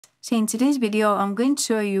So in today's video, I'm going to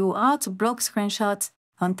show you how to block screenshots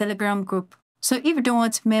on Telegram group. So if you don't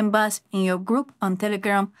want members in your group on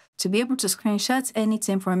Telegram to be able to screenshot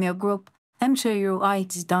anything from your group, let me show you how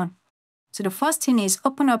it is done. So the first thing is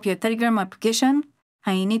open up your Telegram application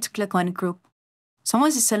and you need to click on the group. So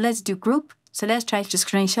once you select the group, so let's try to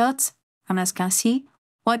screenshot. And as you can see,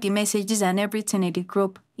 all the messages and everything in the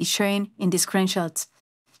group is showing in the screenshots.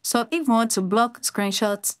 So if you want to block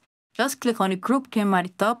screenshots, just click on the group name at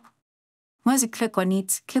the top. Once you click on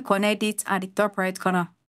it, click on edit at the top right corner.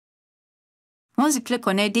 Once you click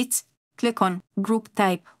on edit, click on group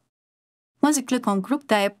type. Once you click on group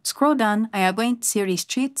type, scroll down and you're going to see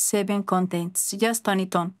restrict saving content. So just turn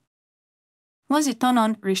it on. Once you turn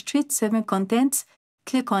on restrict saving content,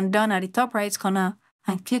 click on done at the top right corner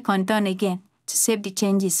and click on done again to save the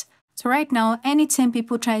changes. So right now, anytime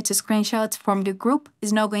people try to screenshot from the group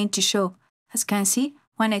is not going to show. As you can see,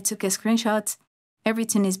 when I took a screenshot,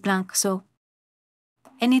 everything is blank. So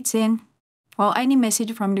anything or any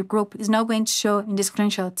message from the group is not going to show in the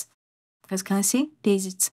screenshot. As you can see, there's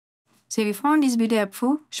it. So if you found this video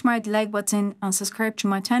helpful, smash the like button and subscribe to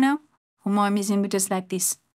my channel for more amazing videos like this.